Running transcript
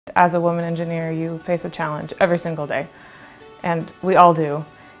As a woman engineer, you face a challenge every single day, and we all do.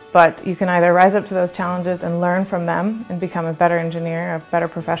 But you can either rise up to those challenges and learn from them and become a better engineer, a better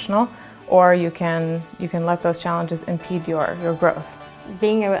professional, or you can let those challenges impede your growth.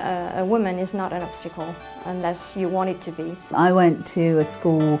 Being a woman is not an obstacle unless you want it to be. I went to a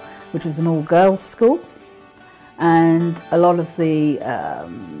school which was an all-girls school, and a lot of the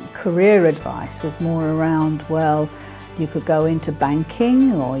career advice was more around, well, you could go into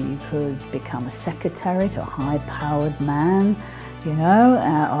banking or you could become a secretary to a high-powered man, you know,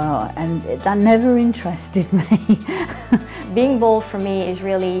 and that never interested me. Being bold for me is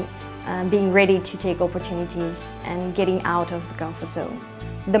really being ready to take opportunities and getting out of the comfort zone.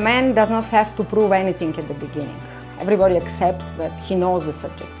 The man does not have to prove anything at the beginning. Everybody accepts that he knows the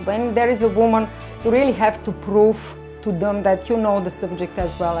subject. When there is a woman, you really have to prove to them that you know the subject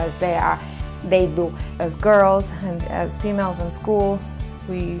as well as they do. As girls and as females in school,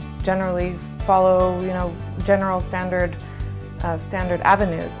 we generally follow, you know, general standard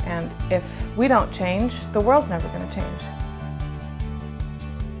avenues, and if we don't change, the world's never going to change.